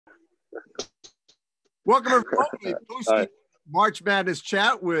Welcome everybody to March Madness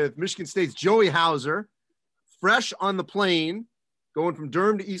chat with Michigan State's Joey Hauser, fresh on the plane, going from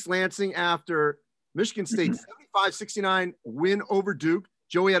Durham to East Lansing after Michigan State's 75-69 win over Duke.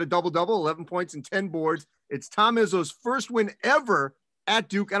 Joey had a double-double, 11 points and 10 boards. It's Tom Izzo's first win ever at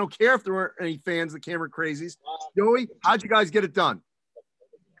Duke. I don't care if there weren't any fans, the Cameron Crazies. Joey, how'd you guys get it done?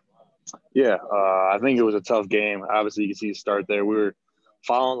 Yeah, I think it was a tough game. Obviously, you can see the start there. We were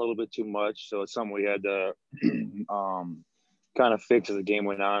fouling a little bit too much, so it's something we had to kind of fix as the game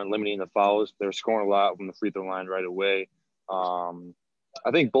went on, limiting the fouls. They were scoring a lot from the free throw line right away.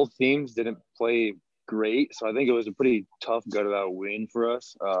 I think both teams didn't play great, so I think it was a pretty tough gut-it-out win for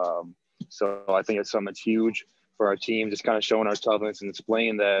us. So I think it's something that's huge for our team, just kind of showing our toughness and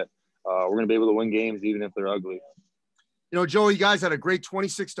displaying that we're going to be able to win games even if they're ugly. You know, Joey, you guys had a great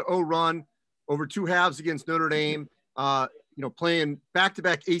 26-0 run over two halves against Notre Dame, playing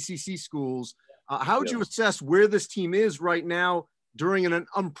back-to-back ACC schools. How would you assess where this team is right now during an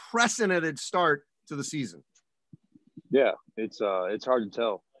unprecedented start to the season? Yeah, it's hard to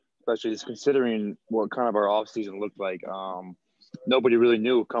tell, especially just considering what kind of our offseason looked like. Nobody really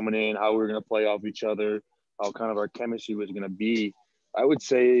knew coming in how we were going to play off each other, how kind of our chemistry was going to be. I would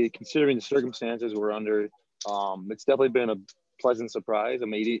say, considering the circumstances we're under, it's definitely been a pleasant surprise. I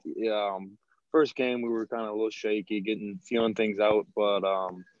mean, first game we were kind of a little shaky, feeling things out, but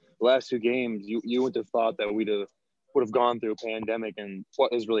the last two games, you would have thought that would have gone through a pandemic, and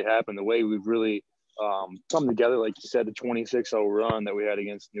what has really happened, the way we've really come together, like you said, the 26-0 run that we had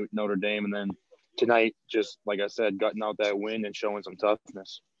against Notre Dame, and then tonight, just like I said, gutting out that win and showing some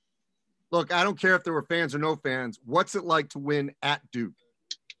toughness. Look, I don't care if there were fans or no fans. What's it like to win at Duke?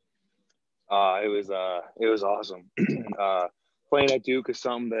 It was awesome. Playing at Duke is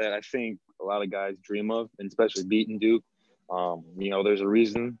something that I think a lot of guys dream of, and especially beating Duke. There's a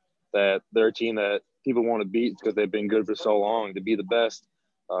reason that they're a team that people want to beat because they've been good for so long. To be the best,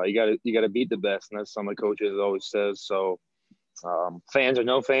 you got to beat the best, and that's something the coaches always says. So, fans or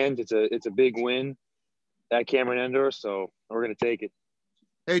no fans, it's a big win at Cameron Indoor, so we're gonna take it.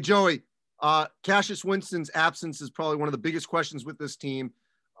 Hey, Joey, Cassius Winston's absence is probably one of the biggest questions with this team.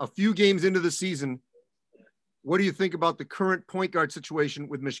 A few games into the season, what do you think about the current point guard situation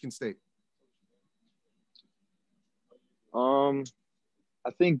with Michigan State? I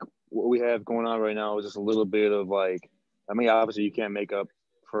think what we have going on right now is just a little bit of obviously you can't make up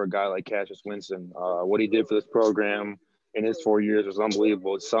for a guy like Cassius Winston. What he did for this program in his 4 years was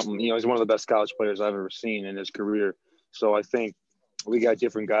unbelievable. It's something, he's one of the best college players I've ever seen in his career. So I think we got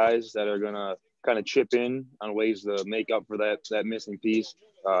different guys that are going to kind of chip in on ways to make up for that missing piece.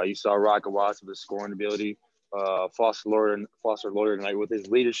 You saw Rocket Watts with his scoring ability. Foster Loyer tonight with his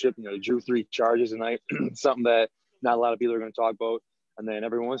leadership. Drew 3 charges tonight, something that not a lot of people are going to talk about. And then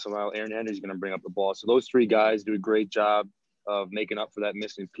every once in a while, Aaron Henry's going to bring up the ball. So those 3 guys do a great job of making up for that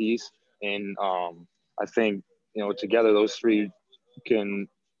missing piece. And I think, together those 3 can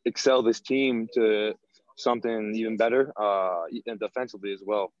excel this team to something even better, and defensively as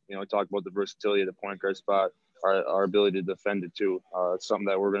well. Talk about the versatility of the point guard spot, our ability to defend it too. It's something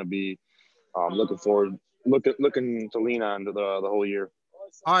that we're going to be looking to lean on the whole year.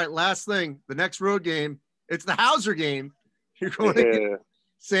 All right, last thing, the next road game, it's the Hauser game. You're going to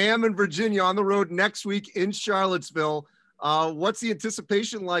Sam and Virginia on the road next week in Charlottesville. What's the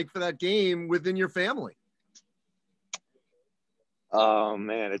anticipation like for that game within your family? Oh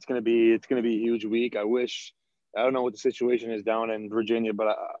man, it's gonna be a huge week. I don't know what the situation is down in Virginia, but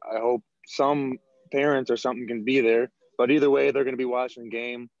I hope some parents or something can be there. But either way, they're gonna be watching the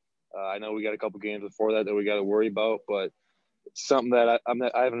game. I know we got a couple games before that we got to worry about, but it's something that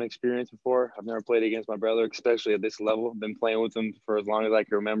I haven't experienced before. I've never played against my brother, especially at this level. I've been playing with him for as long as I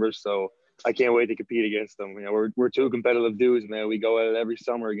can remember, so I can't wait to compete against them. We're 2 competitive dudes, man. We go at it every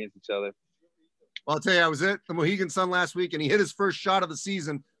summer against each other. Well, I'll tell you, I was at the Mohegan Sun last week, and he hit his first shot of the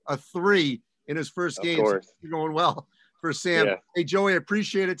season, a 3 in his first game. So you're going well for Sam. Yeah. Hey, Joey, I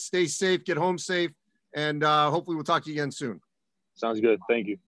appreciate it. Stay safe, get home safe, and hopefully we'll talk to you again soon. Sounds good. Thank you.